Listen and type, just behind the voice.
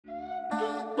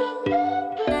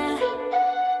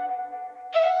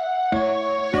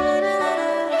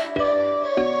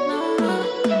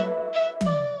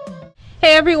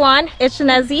everyone, it's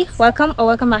Nezzle.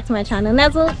 Welcome back to my channel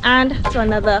Nezzle and to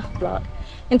another vlog.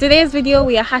 In today's video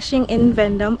we are hashing in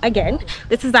Vendôme again.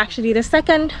 This is actually the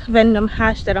second Vendôme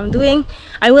hash that I'm doing.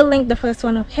 I will link the first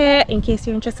one up here in case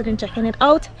you're interested in checking it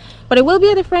out, but it will be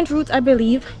a different route I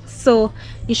believe, so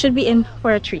you should be in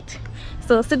for a treat.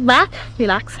 So sit back,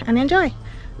 relax and enjoy.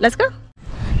 Let's go.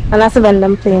 And that's a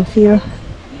Vendôme playing field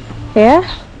here,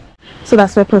 so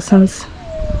that's where persons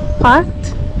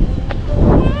parked.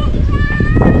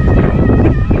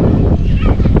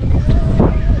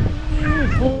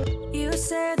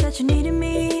 You needed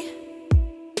me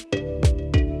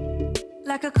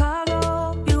like a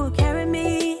cargo, you will carry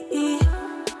me.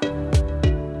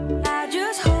 I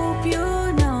just hope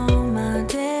you know my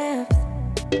depth,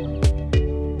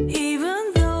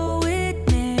 even though it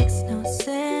makes no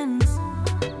sense.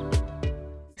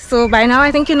 So by now I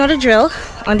think you know the drill.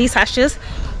 On these hashes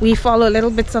we follow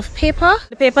little bits of paper.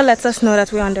 The paper lets us know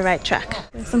that we're on the right track.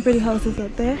 There's some pretty houses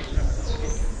out there.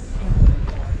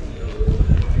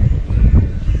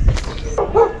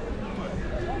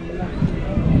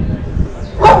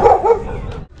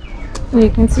 You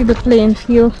can see the playing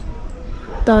field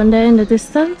down there in the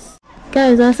distance.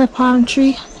 Guys, there's a palm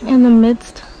tree in the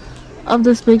midst of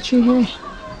this big tree here.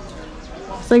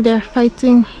 It's like they're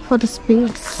fighting for the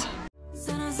space.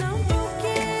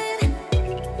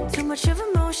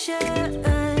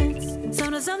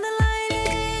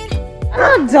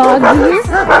 Oh, doggies!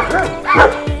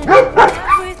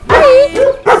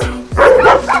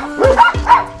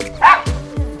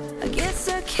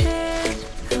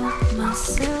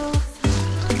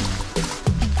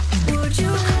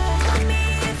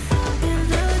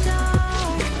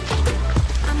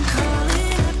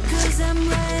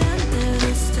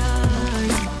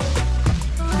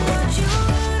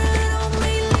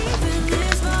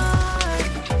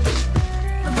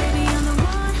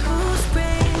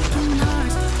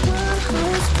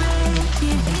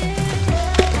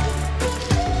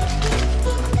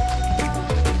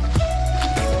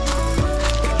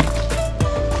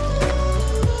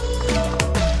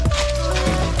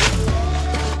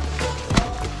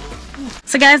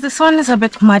 So guys, this one is a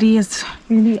bit muddy. It's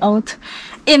really out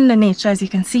in the nature, as you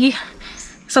can see.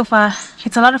 So far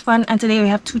it's a lot of fun, and today we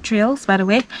have two trails, by the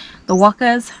way, the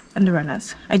walkers and the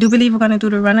runners. I do believe we're going to do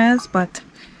the runners, but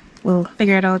we'll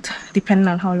figure it out depending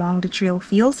on how long the trail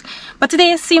feels. But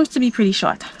today seems to be pretty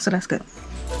short, so that's good.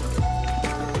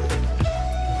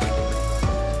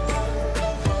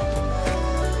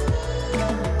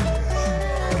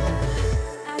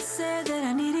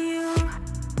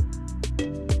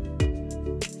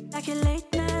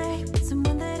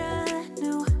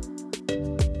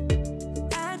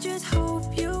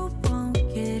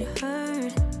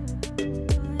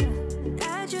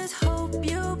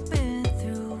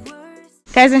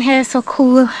 Guys, in here is so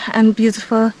cool and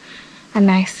beautiful and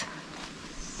nice.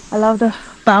 I love the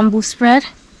bamboo spread.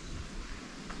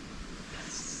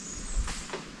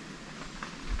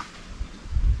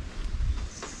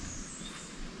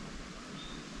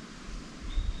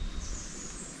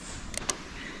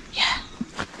 Yeah.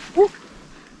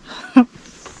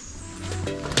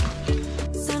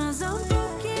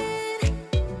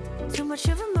 Too much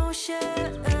of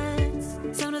emotions.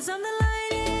 Sometimes I'm the light.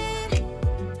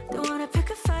 Don't wanna pick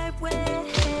a fight with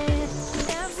it.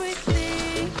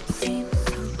 Everything seems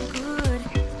so good.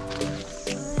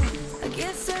 I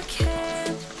guess I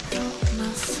can't help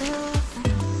myself.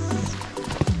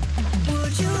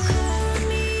 Would you call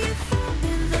me if I'm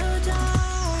in the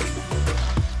dark?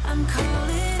 I'm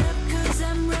calling up 'cause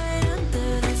I'm right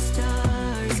under the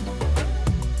stars.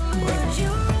 Would you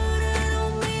run and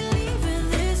only leaving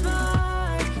this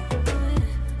mark?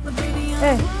 But baby, I'm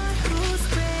the one who's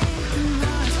breaking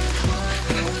hearts.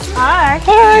 Hi.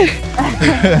 Hi.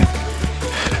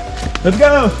 Let's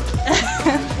go.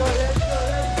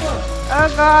 Oh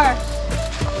gosh.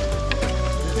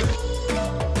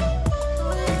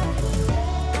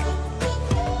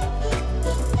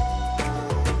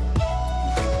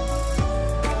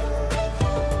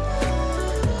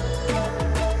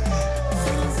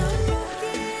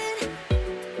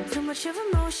 Too much of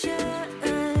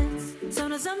emotions.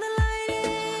 Sometimes I'm the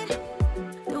light.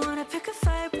 Don't wanna pick a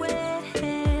fight with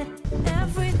it.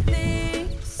 Everything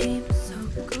seems so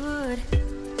good.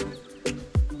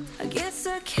 I guess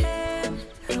I can't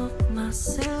help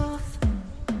myself.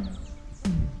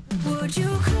 Would you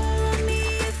call me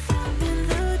if I'm in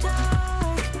the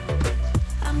dark?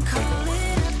 I'm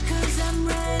calling up 'cause I'm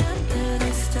right under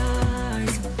the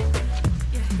stars.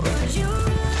 Would you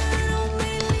run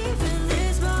only leaving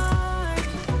this mark?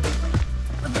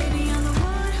 But baby, I'm the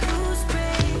one who's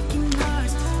breaking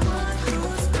hearts. One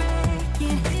who's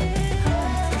breaking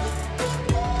hearts.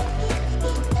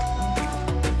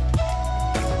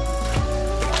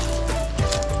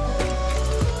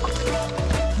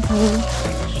 whole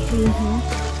tree here.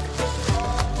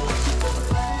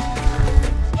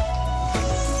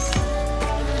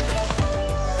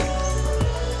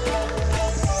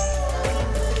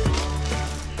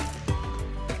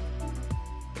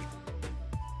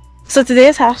 So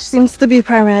today's hash seems to be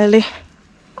primarily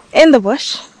in the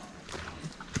bush,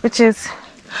 which is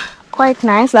quite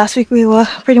nice. Last week we were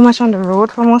pretty much on the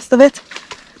road for most of it,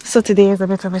 so today is a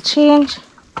bit of a change,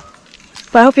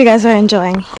 but I hope you guys are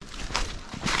enjoying.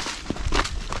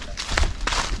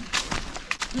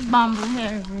 Bamboo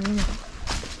hair.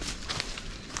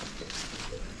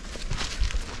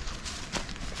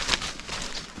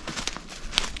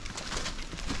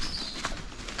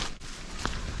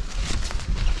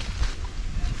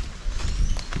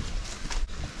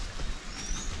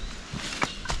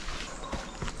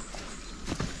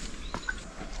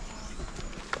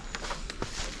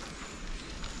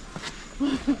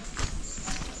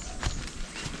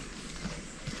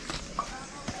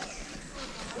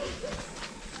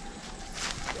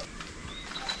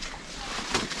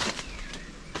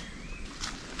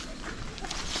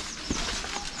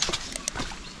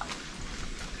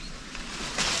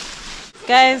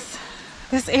 Guys,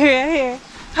 this area here,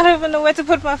 I don't even know where to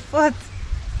put my foot.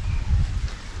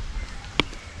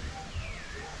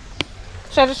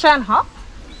 Should I just try and hop?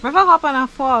 If I hop and I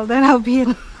fall, then I'll be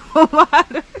in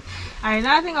mud. Alright,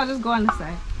 now I think I'll just go on the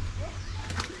side.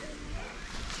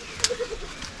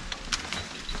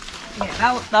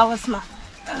 Yeah, that was smart.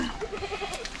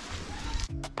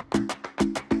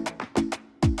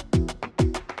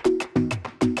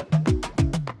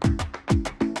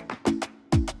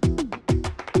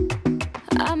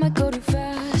 I might go too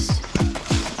fast.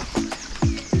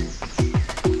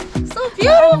 So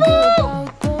beautiful!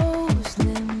 About those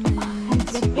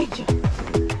limits. Get a picture.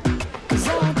 'Cause I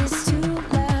want this to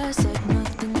last like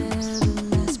nothing ever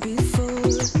lasts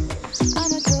before. I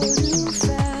might go too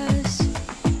fast.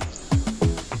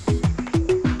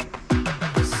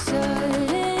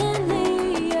 Suddenly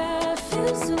I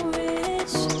feel so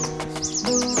rich.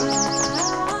 Though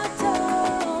I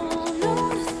don't know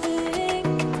the thing.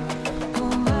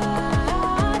 Oh,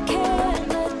 I can't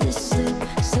let this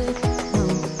slip, no.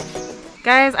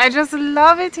 Guys, I just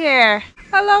love it here.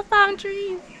 I love palm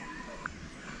trees.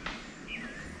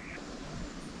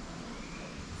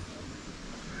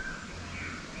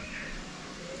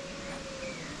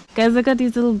 Guys, look at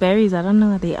these little berries. I don't know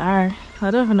what they are. I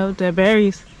don't even know if they're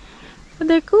berries, but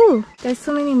they're cool. There's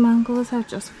so many mangoes have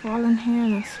just fallen here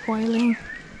and are spoiling.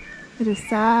 It is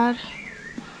sad.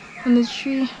 And the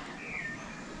tree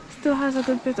still has a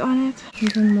good bit on it.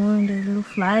 Even more, and there's little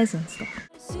flies and stuff.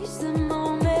 Seize the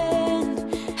moment.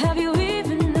 Have you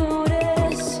even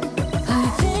noticed? Are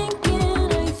you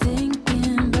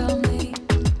thinking about me?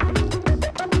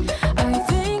 Are you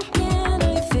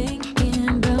thinking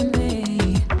about me?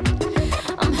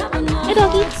 I'm having a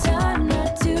hard time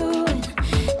not doing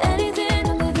anything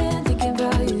other than thinking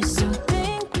about you. So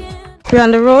thinking. We're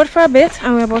on the road for a bit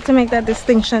and we're about to make that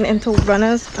distinction into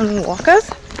runners and walkers.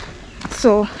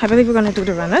 So I believe we're gonna do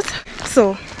the runners.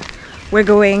 So we're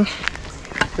going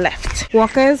left.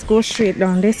 Walkers go straight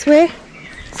down this way.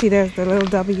 See, there's the little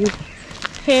W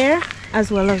here as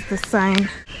well as the sign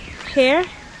here.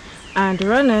 And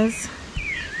runners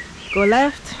go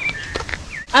left.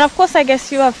 And of course, I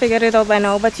guess you have figured it out by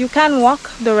now, but you can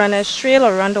walk the runner's trail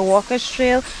or run the walker's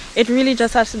trail. It really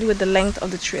just has to do with the length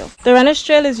of the trail. The runner's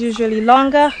trail is usually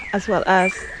longer as well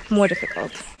as more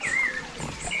difficult.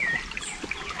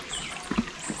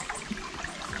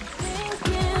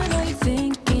 Are you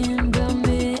thinking about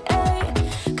me?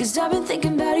 'Cause I've been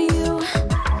thinking about you.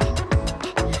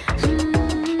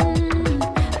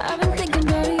 I've been thinking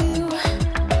about you.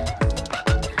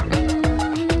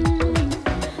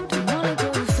 Don't wanna go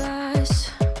too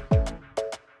fast.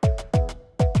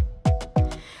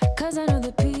 'Cause I know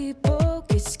that people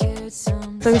get scared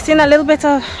sometimes. So we've seen a little bit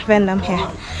of Vendôme here.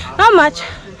 Not much,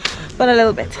 but a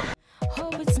little bit.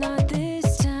 Hope it's not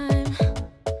this time.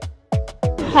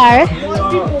 Hard.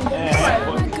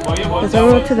 There's a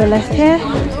road to the left here.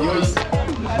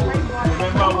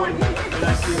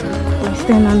 We're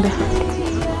staying on the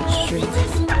street.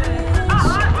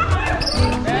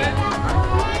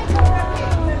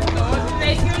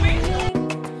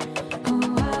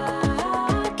 Oh,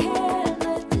 I can't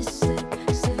let this slip,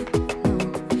 no.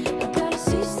 I gotta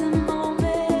seize the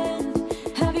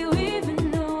moment. Have you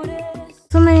even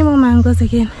noticed? So many more mangoes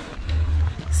again.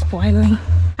 Spoiling.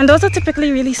 And those are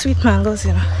typically really sweet mangoes,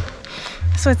 you know.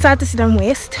 So it's sad to see them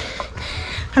waste.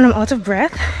 And I'm out of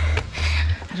breath.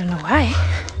 I don't know why.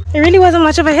 It really wasn't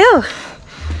much of a hill.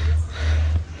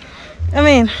 I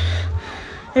mean,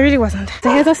 it really wasn't. So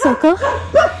here's a circle.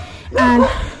 And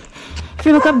if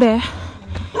you look up there,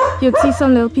 you'll see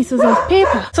some little pieces of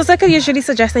paper. So Circle usually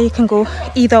suggests that you can go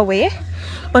either way,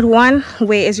 but one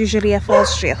way is usually a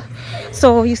false trail.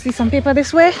 So you see some paper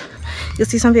this way, you'll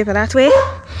see some paper that way,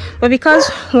 but because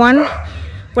one,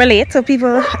 we're late, so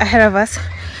people ahead of us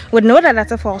would know that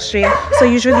that's a false trail, so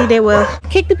usually they will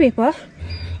kick the paper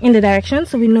in the direction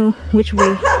so we know which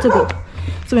way to go.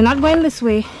 So we're not going this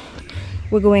way,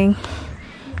 we're going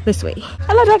this way.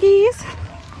 Hello doggies,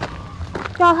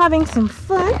 y'all having some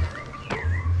fun?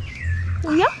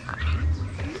 Yeah.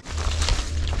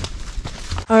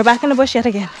 Oh, we're back in the bush yet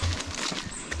again.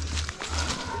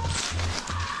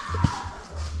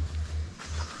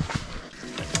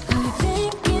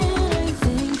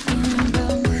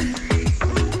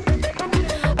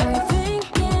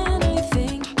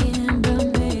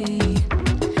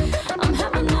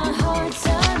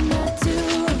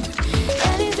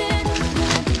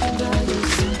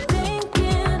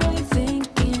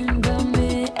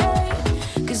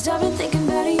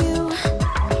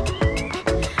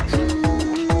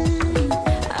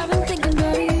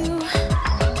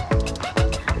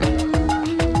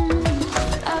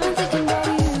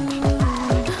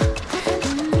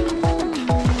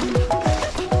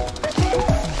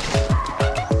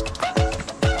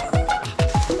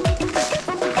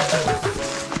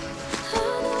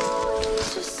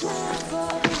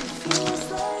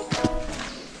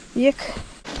 Yuck.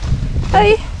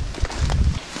 Hey!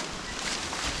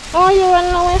 Oh, you're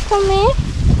running away from me?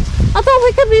 I thought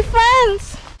we could be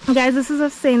friends! Guys, this is a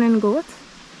Sainan goat.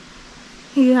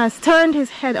 He has turned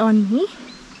his head on me,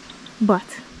 but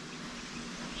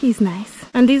he's nice.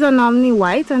 And these are normally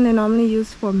white and they're normally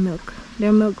used for milk.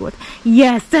 They're milk goat.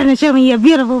 Yes, turn and show me your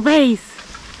beautiful face!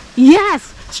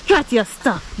 Yes! Strut your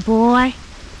stuff, boy!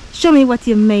 Show me what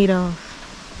you're made of.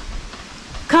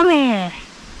 Come here!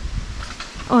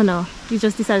 Oh no, you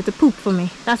just decided to poop for me.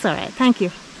 That's alright, thank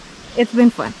you. It's been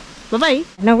fun. Bye bye.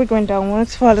 Now we're going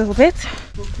downwards for a little bit.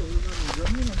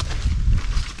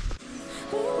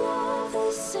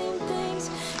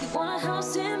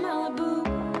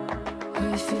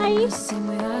 Hi.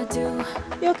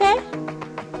 You okay?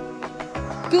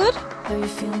 Good? Are you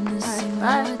feeling the same way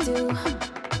I do?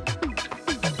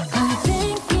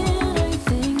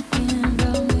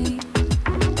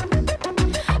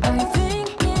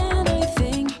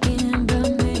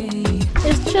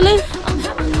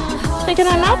 Taking a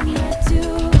nap.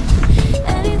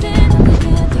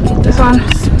 This one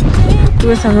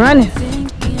doing some running.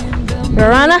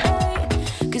 Verona.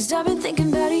 Cause I've been thinking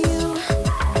about you.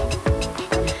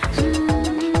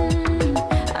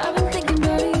 I've been thinking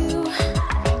about you.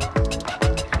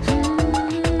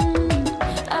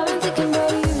 I've been thinking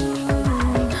about you.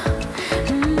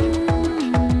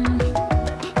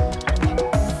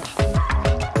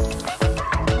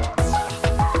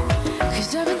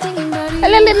 Cause I've been thinking about you.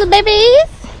 Hello little babies.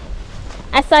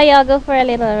 I saw y'all go for a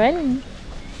little run.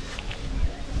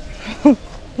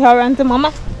 Y'all run to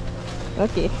mama?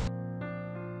 Okay.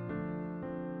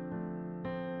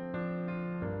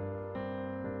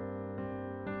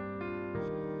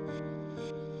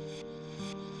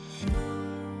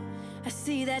 I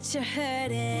see that you're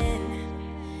hurting.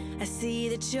 I see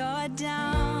that you're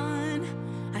down.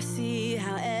 I see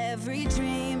how every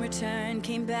dream returned,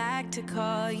 came back to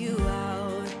call you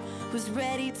out. Was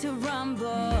ready to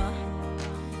rumble,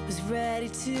 was ready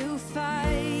to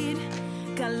fight.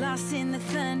 Got lost in the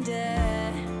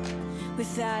thunder,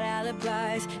 without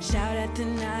alibis. Shout at the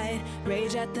night,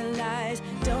 rage at the lies.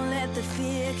 Don't let the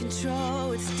fear control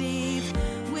what's deep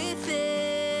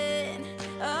within.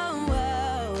 Oh,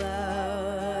 oh,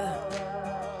 oh.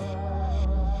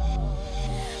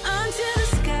 Until the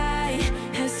sky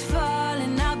has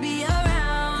fallen, I'll be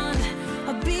around.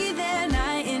 I'll be there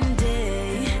night and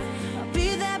day. I'll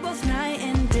be there both night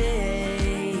and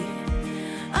day.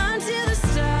 Until the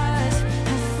stars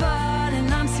have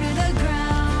fallen onto the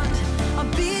ground,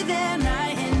 I'll be there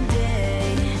night and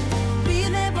day. Be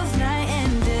there both night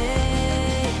and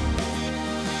day.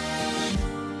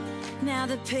 Now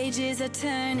the pages are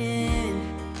turning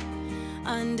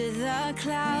under the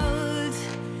clouds.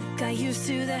 Got used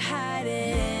to the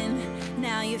hiding,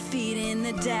 now you're feeding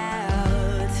the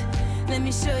doubt. Let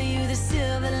me show you the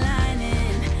silver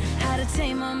lining, how to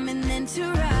tame them and then to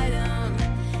ride them.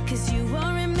 Cause you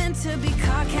weren't meant to be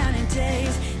caught counting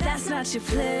days, that's not your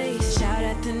place. Shout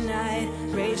at the night,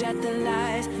 rage at the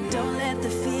lies. Don't let the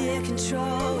fear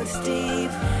control what's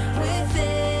deep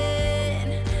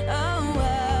within. Oh,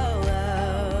 oh,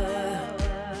 oh.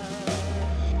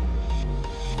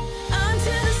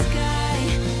 Until the sky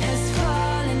has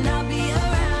fallen, I'll be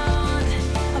around.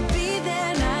 I'll be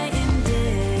there night and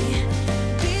day.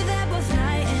 Be there both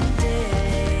night and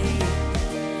day.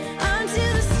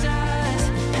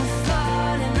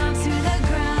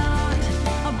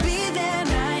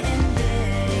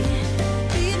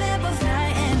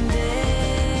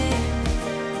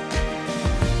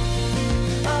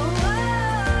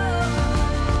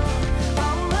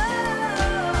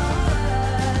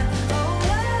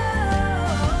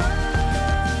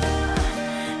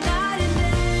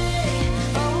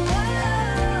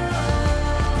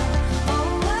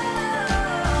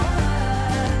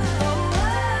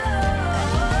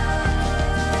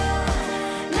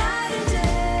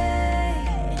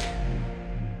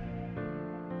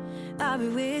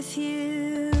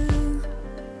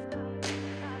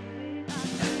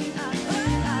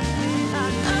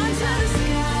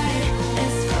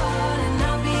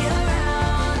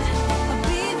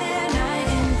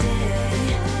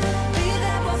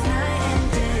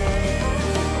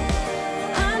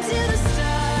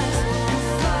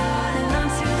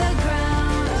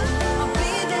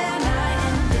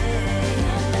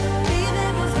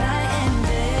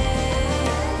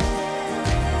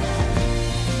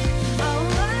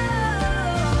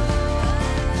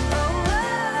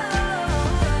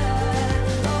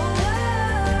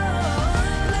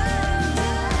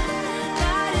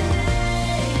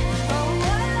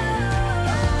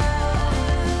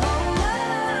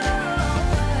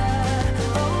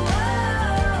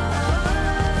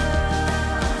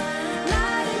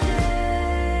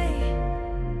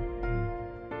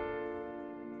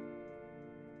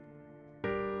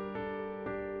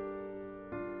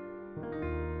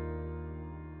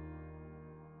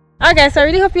 Alright guys, so I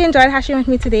really hope you enjoyed hashing with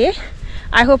me today.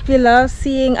 I hope you love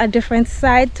seeing a different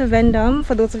side to Vendôme.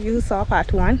 For those of you who saw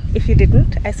part 1, if you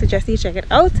didn't, I suggest you check it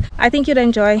out. I think you'd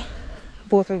enjoy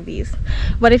both of these.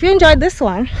 But if you enjoyed this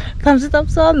one, thumbs it up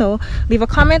so I'll know. Leave a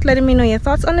comment letting me know your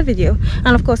thoughts on the video,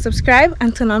 and of course subscribe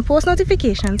and turn on post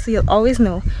notifications so you'll always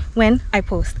know when I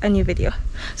post a new video.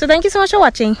 So thank you so much for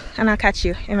watching, and I'll catch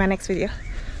you in my next video.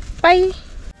 Bye.